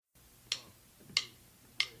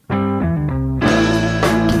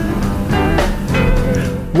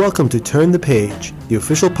Welcome to Turn the Page, the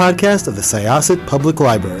official podcast of the Syosset Public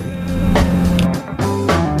Library.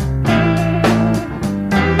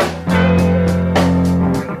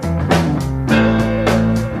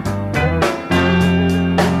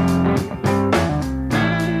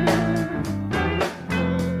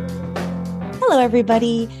 Hello,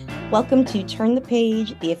 everybody. Welcome to Turn the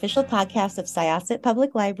Page, the official podcast of Syosset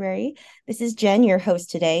Public Library. This is Jen, your host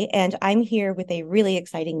today, and I'm here with a really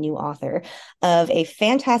exciting new author of a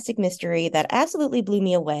fantastic mystery that absolutely blew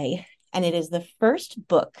me away. And it is the first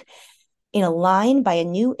book in a line by a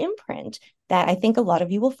new imprint that I think a lot of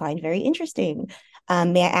you will find very interesting.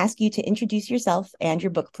 May I ask you to introduce yourself and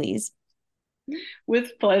your book, please?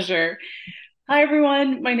 With pleasure. Hi,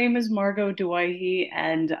 everyone. My name is Margot Dewaihe,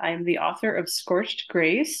 and I'm the author of Scorched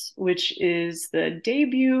Grace, which is the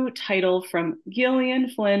debut title from Gillian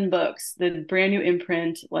Flynn Books, the brand new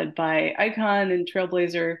imprint led by icon and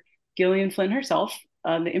trailblazer Gillian Flynn herself.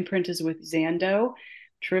 The imprint is with Zando,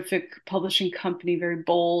 terrific publishing company, very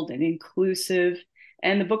bold and inclusive.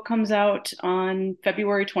 And the book comes out on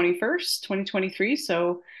February 21st, 2023.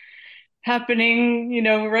 So happening,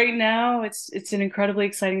 right now. It's an incredibly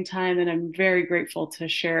exciting time, and I'm very grateful to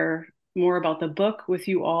share more about the book with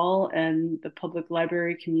you all and the public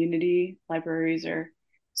library community. Libraries are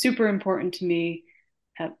super important to me,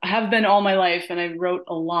 have been all my life, and I wrote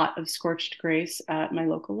a lot of Scorched Grace at my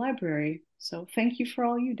local library. So thank you for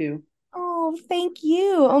all you do. Oh, thank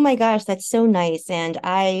you. Oh my gosh, that's so nice. And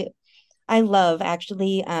I love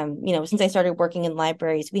actually, since I started working in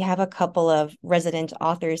libraries, we have a couple of resident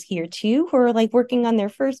authors here too who are like working on their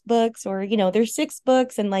first books or, their sixth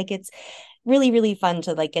books. And like, it's really, really fun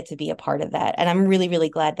to like get to be a part of that. And I'm really, really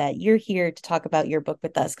glad that you're here to talk about your book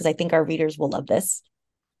with us because I think our readers will love this.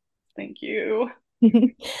 Thank you.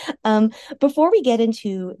 Before we get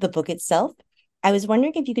into the book itself, I was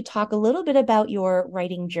wondering if you could talk a little bit about your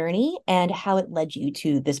writing journey and how it led you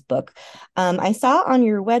to this book. I saw on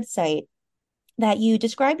your website that you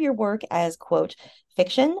describe your work as, quote,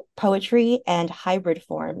 fiction, poetry, and hybrid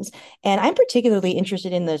forms. And I'm particularly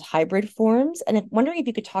interested in those hybrid forms. And I'm wondering if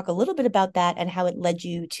you could talk a little bit about that and how it led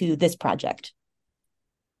you to this project.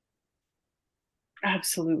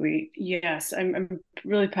 Absolutely. Yes. I'm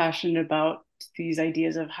really passionate about these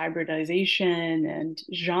ideas of hybridization and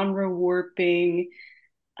genre warping.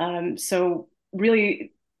 So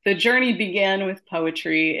really the journey began with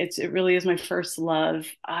poetry. It really is my first love.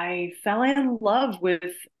 I fell in love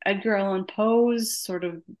with Edgar Allan Poe's sort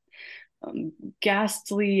of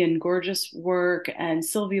ghastly and gorgeous work, and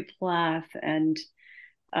Sylvia Plath, and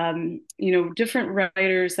different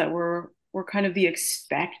writers that were kind of the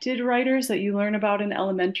expected writers that you learn about in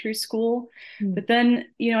elementary school. But then,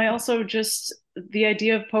 I also just the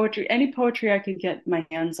idea of poetry, any poetry I could get my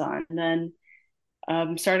hands on, and then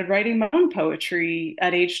started writing my own poetry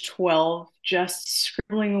at age 12, just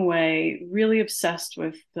scribbling away, really obsessed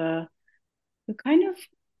with the kind of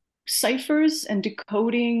ciphers and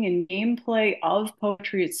decoding and gameplay of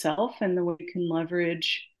poetry itself and the way we can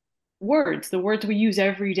leverage words, the words we use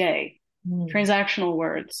every day, transactional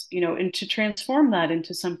words, and to transform that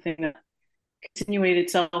into something that continuate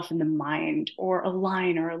itself in the mind, or a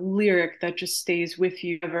line or a lyric that just stays with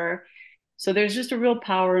you ever. So there's just a real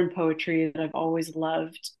power in poetry that I've always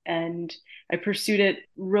loved. And I pursued it,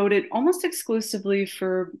 wrote it almost exclusively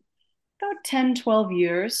for about 10, 12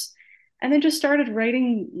 years, and then just started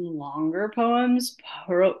writing longer poems,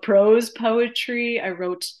 prose poetry. I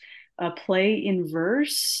wrote a play in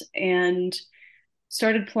verse and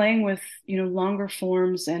started playing with, longer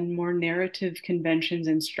forms and more narrative conventions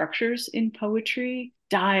and structures in poetry,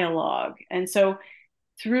 dialogue. And so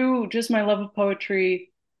through just my love of poetry,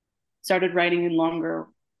 started writing in longer,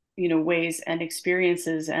 ways and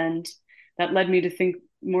experiences. And that led me to think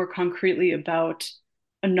more concretely about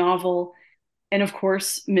a novel, and of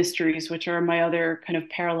course, mysteries, which are my other kind of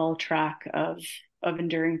parallel track of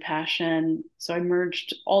enduring passion. So I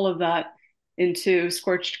merged all of that into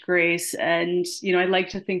Scorched Grace. And, I like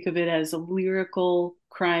to think of it as a lyrical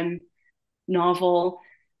crime novel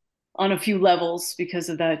on a few levels because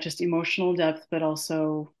of that just emotional depth, but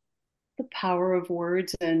also the power of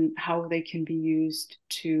words and how they can be used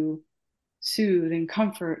to soothe and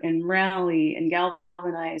comfort and rally and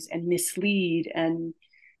galvanize and mislead and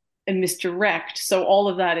misdirect. So all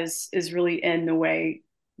of that is really in the way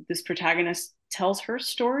this protagonist tells her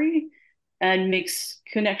story and makes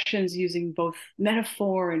connections using both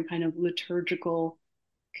metaphor and kind of liturgical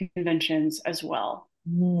conventions as well.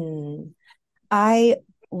 I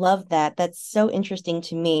love that. That's so interesting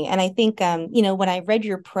to me. And I think, when I read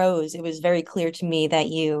your prose, it was very clear to me that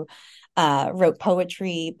you wrote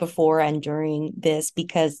poetry before and during this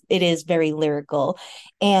because it is very lyrical.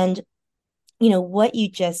 And what you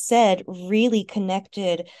just said really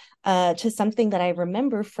connected to something that I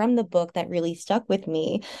remember from the book that really stuck with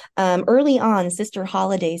me. Early on, Sister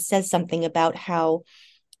Holiday says something about how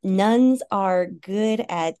nuns are good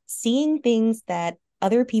at seeing things that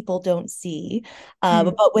other people don't see,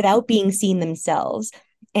 but without being seen themselves.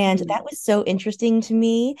 And that was so interesting to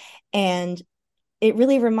me. And it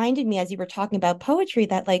really reminded me, as you were talking about poetry,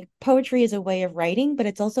 that like poetry is a way of writing, but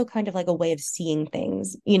it's also kind of like a way of seeing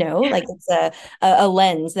things, like it's a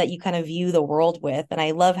lens that you kind of view the world with. And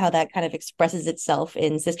I love how that kind of expresses itself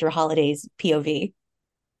in Sister Holiday's POV.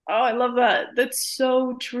 Oh, I love that. That's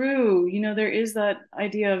so true. There is that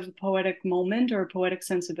idea of a poetic moment or poetic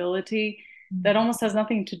sensibility that almost has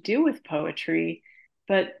nothing to do with poetry,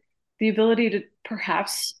 but the ability to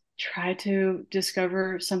perhaps try to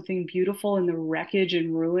discover something beautiful in the wreckage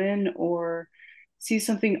and ruin, or see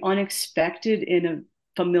something unexpected in a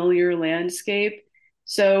familiar landscape.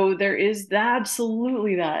 So there is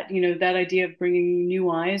absolutely that idea of bringing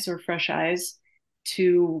new eyes or fresh eyes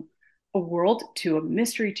to a world, to a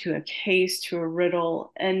mystery, to a case, to a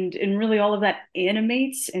riddle, and really all of that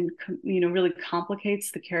animates and really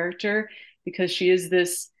complicates the character, because she is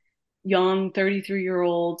this young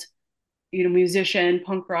 33-year-old musician,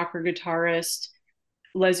 punk rocker, guitarist,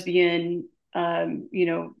 lesbian, has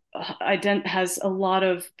a lot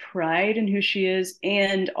of pride in who she is,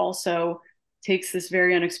 and also takes this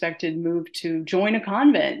very unexpected move to join a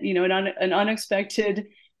convent, an unexpected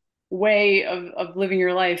way of living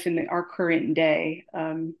your life in our current day,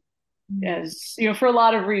 as for a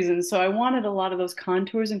lot of reasons. So I wanted a lot of those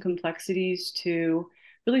contours and complexities to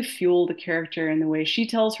really fuel the character and the way she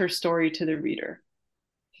tells her story to the reader.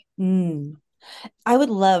 Mm. I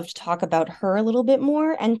would love to talk about her a little bit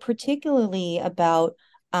more, and particularly about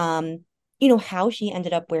how she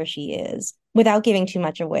ended up where she is without giving too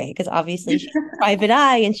much away, because obviously she's a private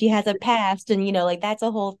eye and she has a past, and like that's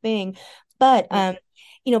a whole thing. But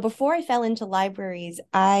before I fell into libraries,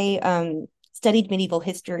 I studied medieval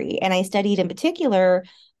history, and I studied in particular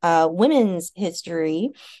women's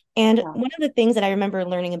history. And one of the things that I remember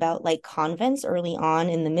learning about like convents early on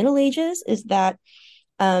in the Middle Ages is that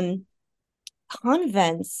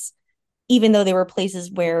convents, even though they were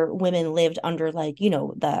places where women lived under like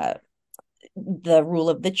the rule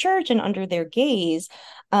of the church and under their gaze,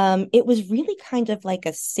 it was really kind of like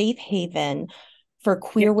a safe haven for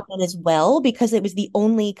queer women as well, because it was the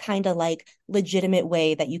only kind of like legitimate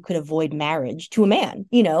way that you could avoid marriage to a man,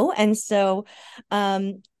 and so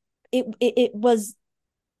it was,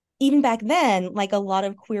 even back then, like a lot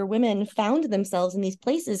of queer women found themselves in these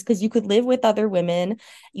places because you could live with other women.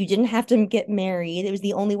 You didn't have to get married. It was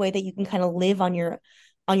the only way that you can kind of live on your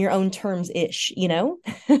own terms ish,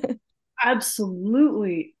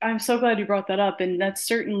 Absolutely. I'm so glad you brought that up. And that's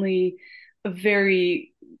certainly a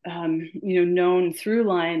very, known through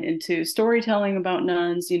line into storytelling about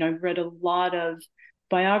nuns. I've read a lot of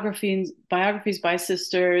biographies by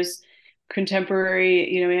sisters,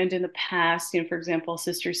 contemporary, and in the past, for example,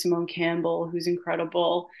 Sister Simone Campbell, who's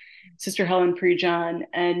incredible, Sister Helen Prejean.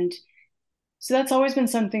 And so that's always been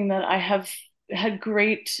something that I have had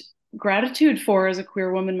great gratitude for as a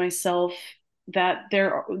queer woman myself, that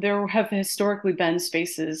there have historically been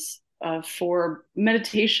spaces for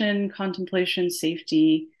meditation, contemplation,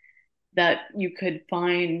 safety that you could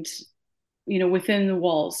find, within the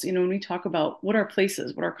walls. When we talk about what are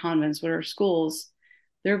places, what are convents, what are schools,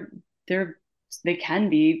 they're they can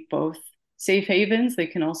be both safe havens. They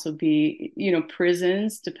can also be,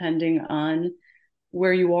 prisons, depending on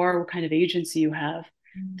where you are, what kind of agency you have.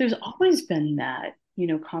 There's always been that,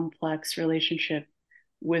 complex relationship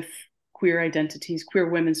with queer identities, queer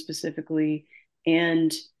women specifically,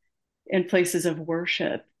 and places of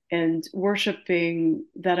worship, and worshiping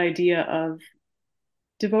that idea of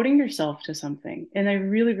devoting yourself to something. And I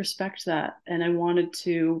really respect that. And I wanted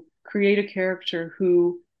to create a character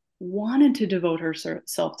who wanted to devote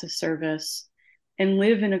herself to service and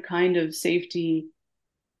live in a kind of safety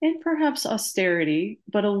and perhaps austerity,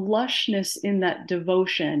 but a lushness in that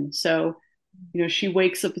devotion. So, she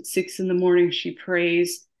wakes up at 6 a.m, she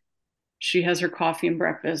prays, she has her coffee and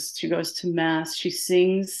breakfast, she goes to mass, she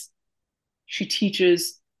sings, she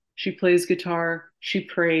teaches, she plays guitar, she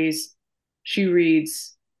prays, she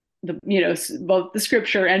reads both the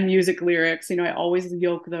scripture and music lyrics. I always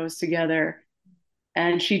yoke those together.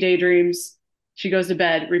 And she daydreams, she goes to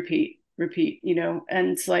bed, repeat, and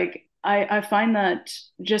it's like, I find that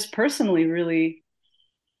just personally really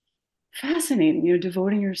fascinating,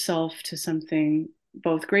 devoting yourself to something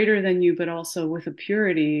both greater than you, but also with a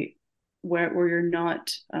purity where you're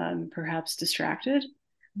not perhaps distracted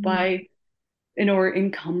Mm. by or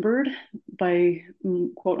encumbered by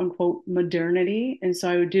quote unquote modernity. And so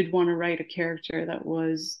I did want to write a character that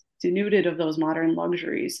was denuded of those modern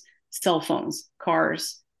luxuries, cell phones,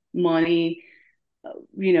 cars, money,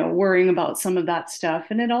 worrying about some of that stuff.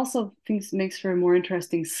 And it also thinks makes for a more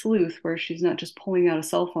interesting sleuth where she's not just pulling out a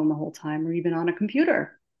cell phone the whole time or even on a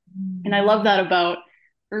computer. And I love that about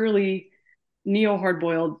early neo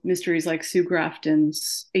hardboiled mysteries like Sue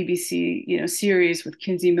Grafton's ABC, series with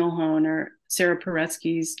Kinsey Milhone or Sarah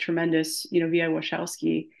Paretsky's tremendous, V.I.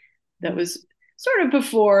 Wachowski that was sort of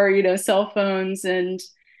before, cell phones and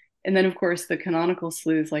then of course the canonical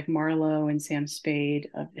sleuths like Marlowe and Sam Spade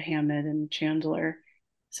of Hammett and Chandler.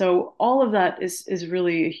 So all of that is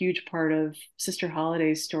really a huge part of Sister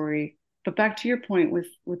Holiday's story. But back to your point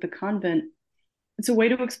with the convent, it's a way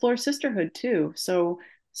to explore sisterhood too. So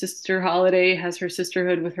Sister Holiday has her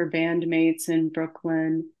sisterhood with her bandmates in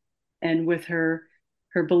Brooklyn and with her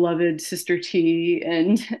beloved Sister T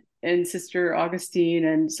and Sister Augustine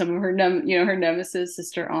and some of her her nemesis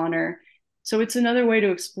Sister Honor. So it's another way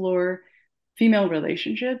to explore female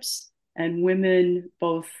relationships and women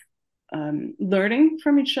both learning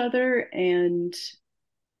from each other and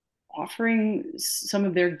offering some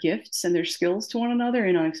of their gifts and their skills to one another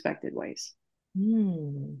in unexpected ways.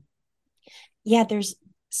 Mm. Yeah, there's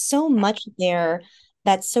so much there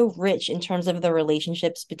that's so rich in terms of the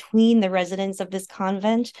relationships between the residents of this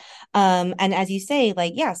convent. And as you say,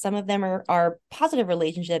 like, yeah, some of them are positive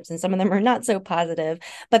relationships and some of them are not so positive,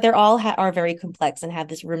 but they're all are very complex and have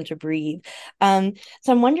this room to breathe. So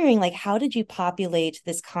I'm wondering, like, how did you populate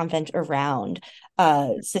this convent around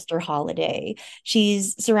Sister Holiday?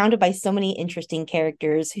 She's surrounded by so many interesting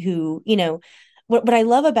characters who, what I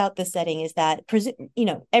love about the setting is that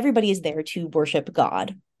everybody is there to worship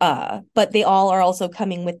God. But they all are also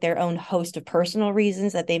coming with their own host of personal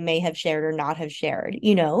reasons that they may have shared or not have shared,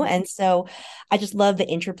 and so I just love the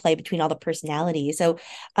interplay between all the personalities. So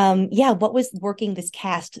yeah, what was working this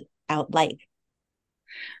cast out like?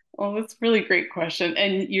 Well, that's a really great question.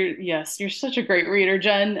 And you're such a great reader,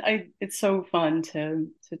 Jen. It's so fun to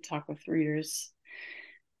talk with readers.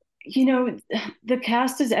 The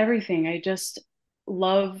cast is everything. I just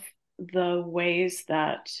love the ways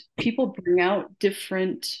that people bring out a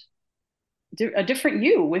different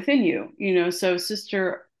you within you. So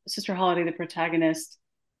Sister Holiday, the protagonist,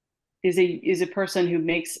 is a person who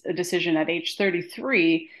makes a decision at age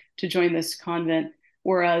 33 to join this convent,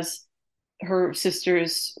 whereas her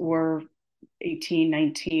sisters were 18,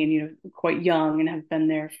 19, quite young and have been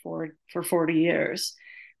there for 40 years.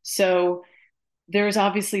 So there's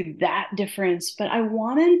obviously that difference, but I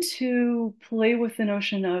wanted to play with the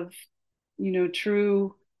notion of,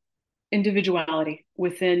 true individuality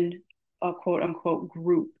within a quote unquote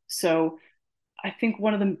group. So I think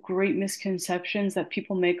one of the great misconceptions that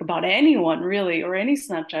people make about anyone really, or any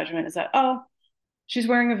snap judgment is that, oh, she's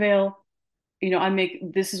wearing a veil.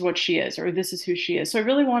 This is what she is, or this is who she is. So I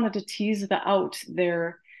really wanted to tease out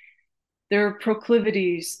their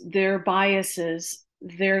proclivities, their biases,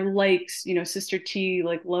 their likes. Sister T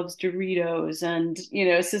like loves Doritos, and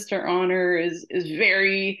Sister Honor is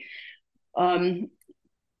um,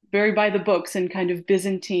 very by the books and kind of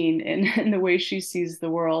Byzantine in the way she sees the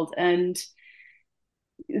world. And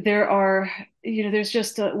there are, there's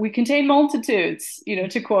just we contain multitudes.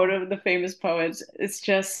 To quote the famous poets. It's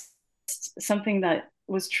just something that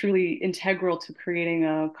was truly integral to creating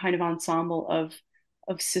a kind of ensemble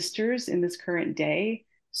of sisters in this current day.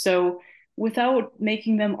 So without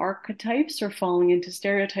making them archetypes or falling into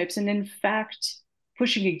stereotypes, and in fact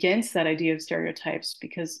pushing against that idea of stereotypes,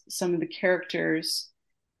 because some of the characters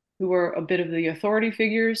who are a bit of the authority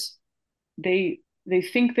figures, they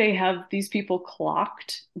think they have these people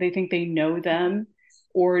clocked. They think they know them,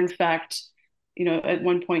 or in fact, at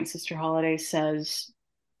one point Sister Holiday says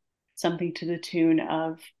something to the tune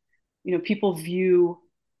of, people view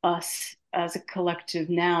us as a collective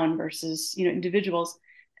noun versus, individuals.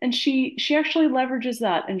 And she actually leverages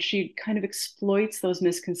that, and she kind of exploits those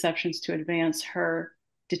misconceptions to advance her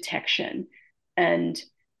detection. And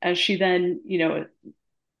as she then,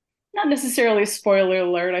 not necessarily spoiler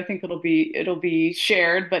alert, I think it'll be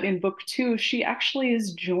shared, but in book 2 she actually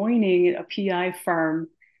is joining a PI firm,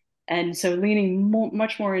 and so leaning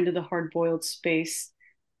much more into the hard-boiled space.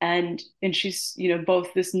 And she's,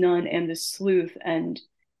 both this nun and this sleuth, and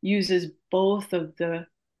uses both of the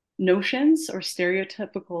notions or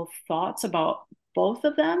stereotypical thoughts about both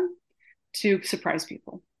of them to surprise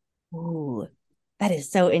people. Ooh, that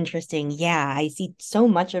is so interesting. Yeah, I see so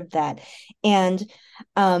much of that. And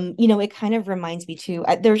it kind of reminds me too,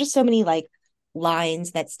 there's just so many like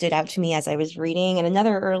lines that stood out to me as I was reading. And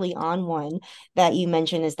another early on one that you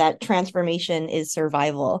mentioned is that transformation is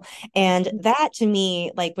survival. And that to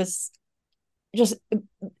me, like, was just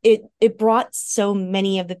it brought so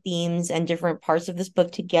many of the themes and different parts of this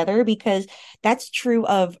book together, because that's true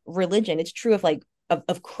of religion. It's true of like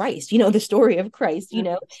of Christ, you know, the story of Christ, you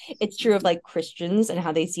know, it's true of like Christians and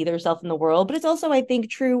how they see themselves in the world, but it's also, I think,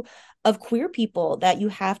 true of queer people, that you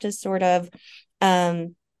have to sort of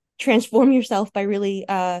transform yourself by really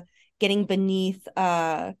getting beneath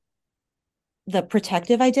the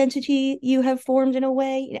protective identity you have formed in a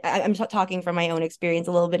way. I'm talking from my own experience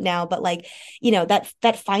a little bit now, but like, you know,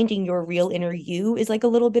 that finding your real inner you is like a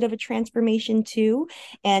little bit of a transformation too.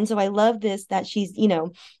 And so I love this, that she's, you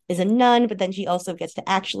know, is a nun, but then she also gets to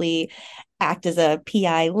actually act as a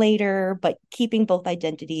PI later, but keeping both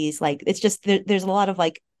identities. Like, it's just there's a lot of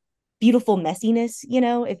like beautiful messiness, you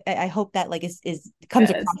know. If I hope that like is comes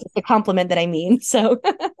Yes. across as the compliment that I mean. So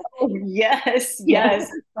Oh, yes, yeah. yes,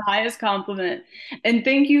 it's the highest compliment. And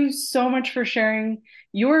thank you so much for sharing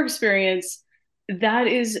your experience. That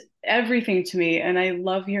is everything to me. And I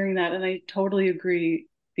love hearing that. And I totally agree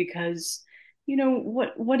because, you know,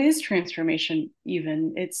 what is transformation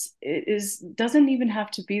even? It is doesn't even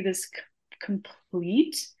have to be this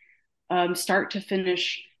complete start to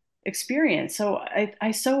finish experience. So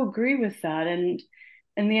I so agree with that. And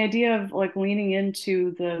the idea of like leaning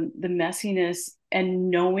into the messiness and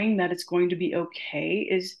knowing that it's going to be okay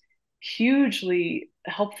is hugely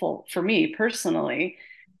helpful for me personally.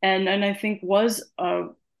 And I think was a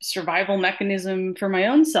survival mechanism for my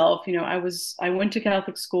own self. You know, I went to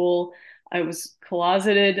Catholic school. I was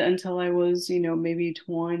closeted until I was, you know, maybe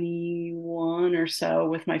 21 or so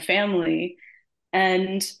with my family.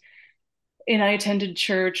 And I attended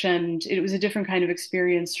church, and it was a different kind of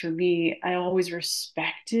experience for me. I always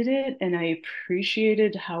respected it, and I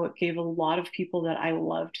appreciated how it gave a lot of people that I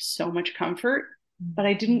loved so much comfort, but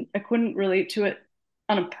I couldn't relate to it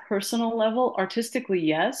on a personal level. Artistically,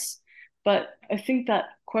 yes, but I think that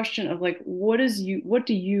question of like, what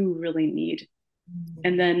do you really need?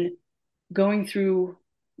 And then going through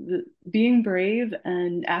being brave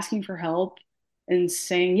and asking for help and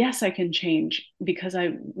saying yes, I can change because I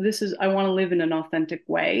want to live in an authentic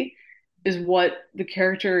way, is what the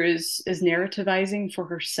character is narrativizing for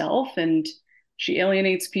herself. And she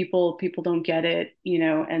alienates people don't get it, you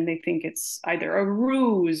know, and they think it's either a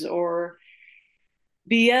ruse or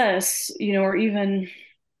BS, you know, or even,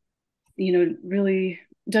 you know, really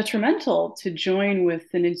detrimental to join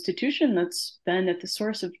with an institution that's been at the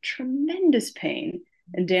source of tremendous pain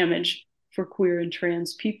and damage for queer and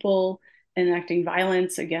trans people, enacting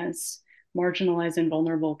violence against marginalized and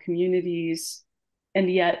vulnerable communities. And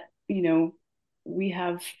yet, you know, we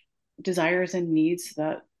have desires and needs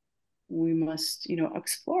that we must, you know,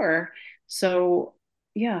 explore. So,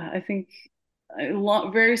 yeah, I think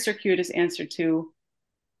very circuitous answer to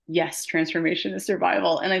yes, transformation is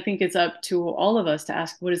survival. And I think it's up to all of us to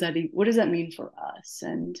ask, what does that mean for us?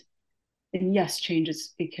 And yes,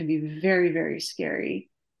 it can be very, very scary.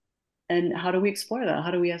 And how do we explore that?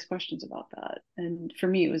 How do we ask questions about that? And for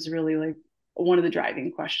me, it was really like one of the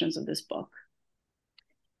driving questions of this book.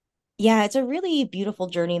 Yeah, it's a really beautiful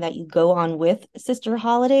journey that you go on with Sister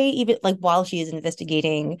Holiday, even like while she is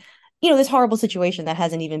investigating, you know, this horrible situation that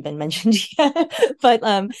hasn't even been mentioned yet. But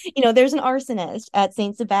you know, there's an arsonist at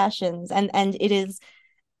Saint Sebastian's, and it is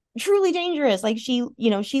truly dangerous. Like, she, you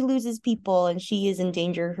know, she loses people and she is in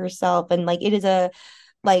danger herself. And like, it is a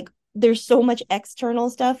like there's so much external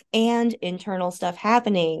stuff and internal stuff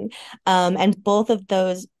happening. And both of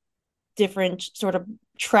those different sort of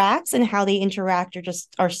tracks and how they interact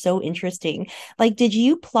are so interesting. Like, did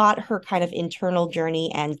you plot her kind of internal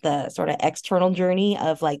journey and the sort of external journey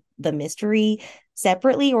of like the mystery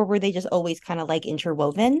separately, or were they just always kind of like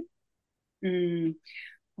interwoven? Mm.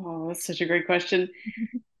 Oh, that's such a great question.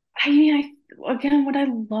 I mean, again, what I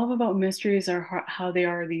love about mysteries are how they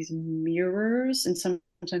are these mirrors and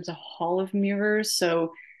sometimes a hall of mirrors.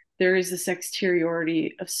 So there is this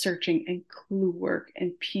exteriority of searching and clue work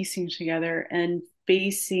and piecing together and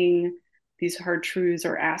facing these hard truths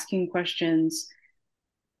or asking questions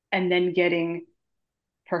and then getting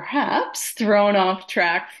perhaps thrown off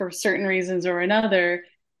track for certain reasons or another.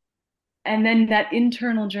 And then that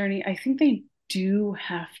internal journey, I think they do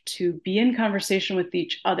have to be in conversation with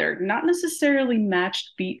each other, not necessarily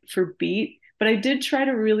matched beat for beat, but I did try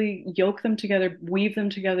to really yoke them together, weave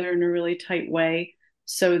them together in a really tight way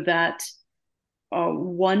so that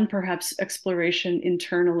one perhaps exploration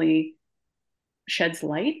internally sheds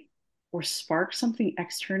light or sparks something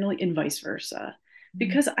externally and vice versa.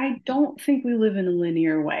 Because I don't think we live in a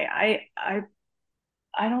linear way. I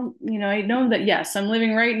I don't, I know that yes, I'm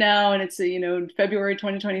living right now and it's, February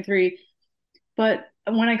 2023, but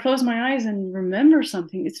when I close my eyes and remember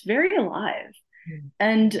something, it's very alive. Mm.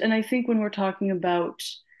 And I think when we're talking about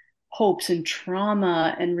hopes and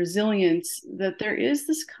trauma and resilience, that there is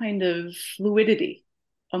this kind of fluidity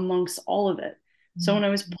amongst all of it. So when I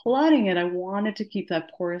was plotting it, I wanted to keep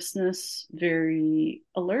that porousness very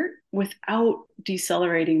alert without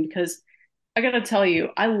decelerating, because I gotta tell you,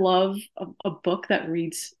 I love a book that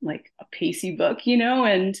reads like a pacey book,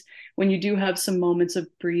 and when you do have some moments of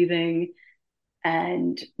breathing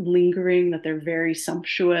and lingering, that they're very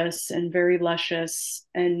sumptuous and very luscious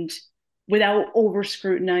and without over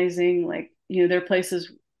scrutinizing. Like, there are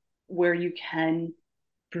places where you can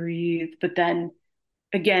breathe, but then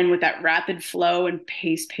again, with that rapid flow and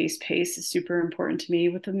pace is super important to me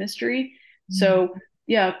with the mystery. Mm. So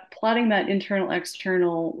yeah, plotting that internal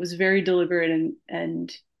external was very deliberate,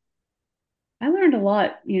 and I learned a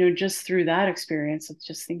lot, just through that experience of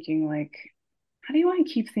just thinking like, how do you want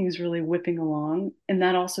to keep things really whipping along? And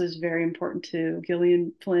that also is very important to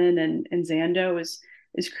Gillian Flynn and Zando,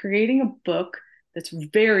 is creating a book that's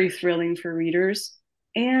very thrilling for readers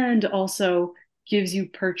and also gives you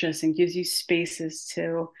purchase and gives you spaces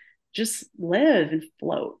to just live and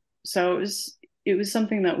float. So it was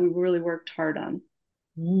something that we really worked hard on.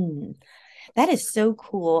 Mm. That is so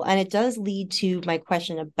cool. And it does lead to my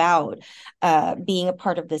question about being a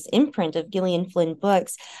part of this imprint of Gillian Flynn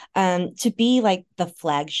books. To be like the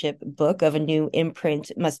flagship book of a new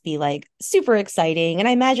imprint must be like super exciting. And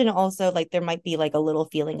I imagine also like there might be like a little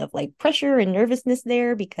feeling of like pressure and nervousness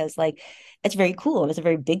there because like it's very cool and it's a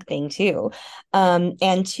very big thing too.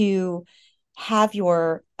 And to have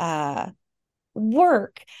your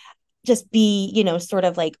work just be, sort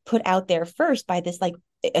of like put out there first by this like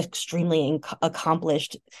extremely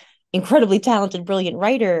accomplished, incredibly talented, brilliant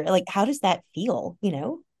writer. Like, how does that feel,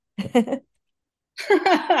 In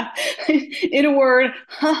a word,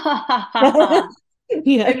 ha ha ha ha ha. I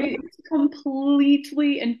Yeah. mean, it's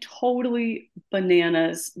completely and totally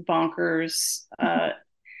bananas, bonkers. I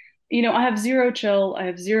have zero chill. I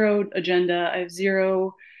have zero agenda. I have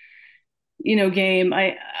zero, game.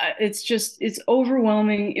 It's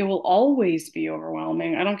overwhelming. It will always be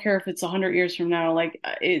overwhelming. I don't care if it's 100 years from now. Like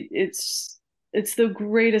it's the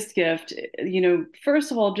greatest gift.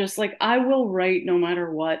 First of all, just like I will write no matter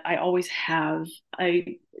what. I always have.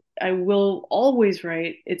 I will always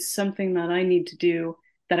write. It's something that I need to do,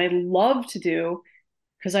 that I love to do,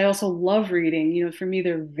 because I also love reading. For me,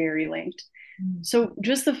 they're very linked. So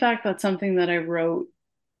just the fact that something that I wrote,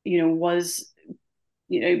 was,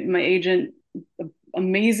 my agent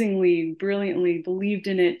amazingly, brilliantly believed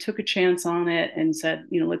in it, took a chance on it, and said,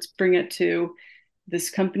 let's bring it to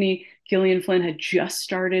this company. Gillian Flynn had just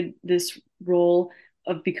started this role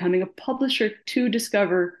of becoming a publisher to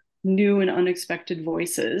discover new and unexpected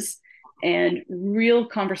voices and real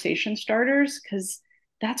conversation starters, because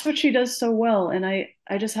that's what she does so well. And I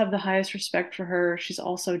just have the highest respect for her. She's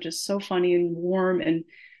also just so funny and warm, and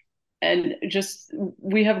just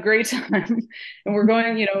we have a great time. And we're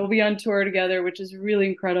going, we'll be on tour together, which is really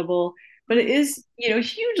incredible. But it is,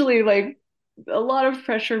 hugely like a lot of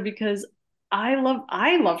pressure, because I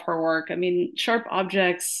love her work. I mean, Sharp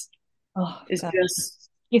Objects Oh is God. just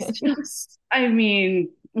Yeah. I mean,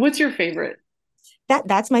 what's your favorite?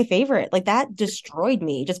 That's my favorite. Like that destroyed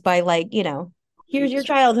me just by like, here's your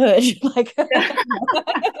childhood. Like Yeah,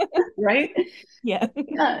 right? yeah.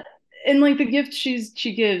 Yeah. And like the gift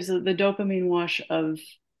she gives, the dopamine wash of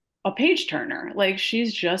a page turner. Like she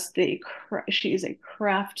is a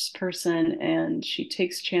crafts person, and she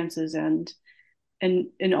takes chances, and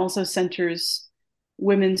also centers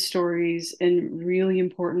women's stories in really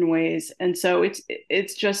important ways. And so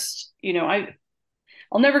it's just,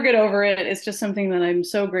 I'll never get over it. It's just something that I'm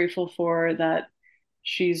so grateful for, that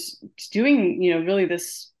she's doing, really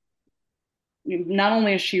this. Not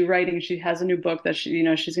only is she writing, she has a new book that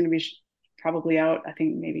she's going to be probably out, I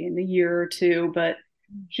think maybe in a year or two, but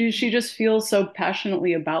she just feels so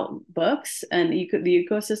passionately about books and the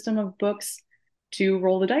ecosystem of books, to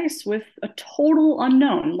roll the dice with a total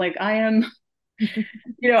unknown. Like I am,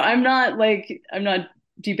 I'm not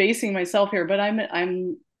debasing myself here, but I'm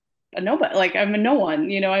a nobody. Like I'm a no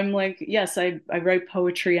one. I'm like, yes, I write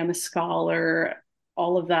poetry. I'm a scholar,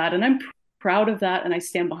 all of that, and I'm proud of that, and I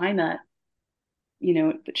stand behind that.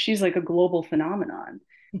 But she's like a global phenomenon,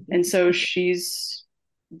 and so she's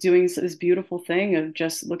doing this beautiful thing of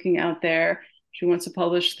just looking out there. She wants to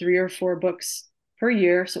publish 3 or 4 books per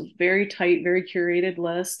year, so very tight, very curated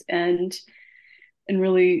list, and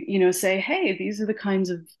really, say, hey, these are the kinds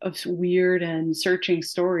of weird and searching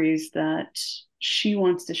stories that she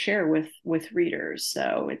wants to share with readers.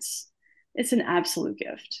 So it's an absolute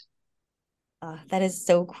gift. That is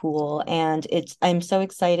so cool. And I'm so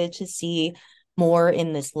excited to see more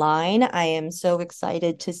in this line. I am so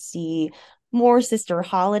excited to see more Sister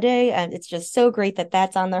Holiday. And it's just so great that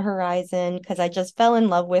that's on the horizon because I just fell in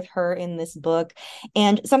love with her in this book.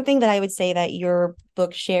 And something that I would say that your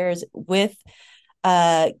book shares with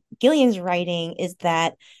Gillian's writing is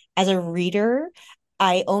that as a reader,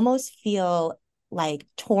 I almost feel like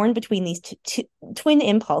torn between these twin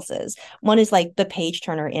impulses. One is like the page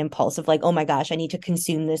turner impulse of like, oh my gosh, I need to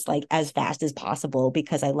consume this like as fast as possible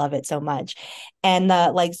because I love it so much. And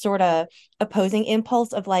the like sort of opposing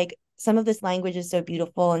impulse of like, some of this language is so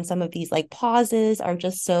beautiful and some of these like pauses are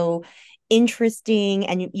just so interesting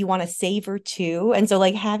and you want to savor too. And so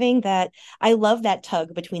like having that, I love that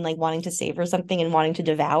tug between like wanting to savor something and wanting to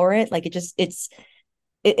devour it. Like it's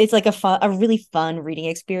like a really fun reading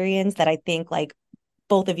experience that I think like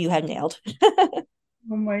both of you have nailed. Oh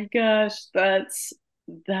my gosh, that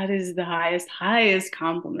is the highest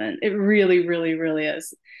compliment. It really, really, really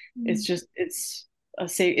is. It's just it's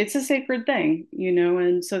a sacred thing,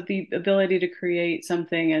 and so the ability to create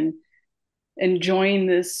something and join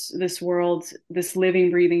this world, this living,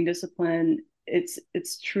 breathing discipline,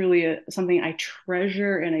 it's truly something I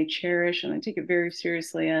treasure and I cherish and I take it very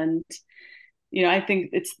seriously. And I think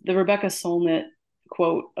it's the Rebecca Solnit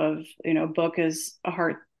quote of, a book is a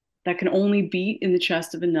heart that can only beat in the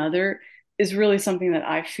chest of another is really something that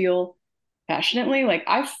I feel passionately. Like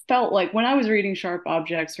I felt like when I was reading Sharp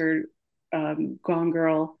Objects or Gone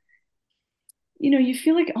Girl, you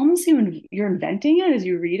feel like almost even you're inventing it as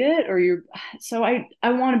you read it, so I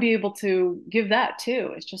want to be able to give that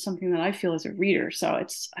too. It's just something that I feel as a reader. So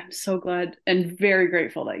I'm so glad and very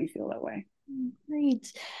grateful that you feel that way.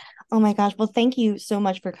 Great. Oh my gosh. Well, thank you so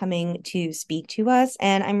much for coming to speak to us.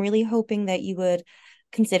 And I'm really hoping that you would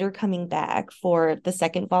consider coming back for the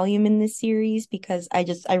second volume in this series because I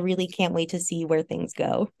really can't wait to see where things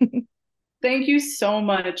go. Thank you so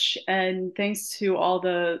much. And thanks to all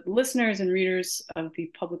the listeners and readers of the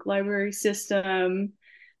public library system.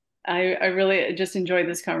 I really just enjoyed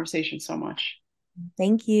this conversation so much.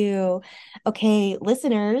 Thank you. Okay,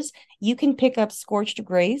 listeners, you can pick up Scorched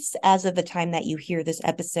Grace as of the time that you hear this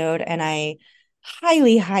episode, and I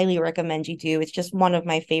highly, highly recommend you do. It's just one of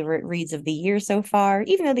my favorite reads of the year so far.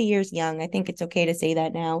 Even though the year's young, I think it's okay to say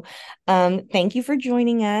that now. Thank you for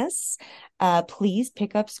joining us. Please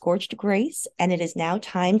pick up Scorched Grace, and it is now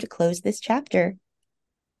time to close this chapter.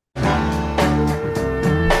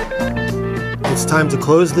 It's time to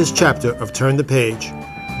close this chapter of Turn the Page.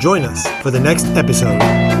 Join us for the next episode.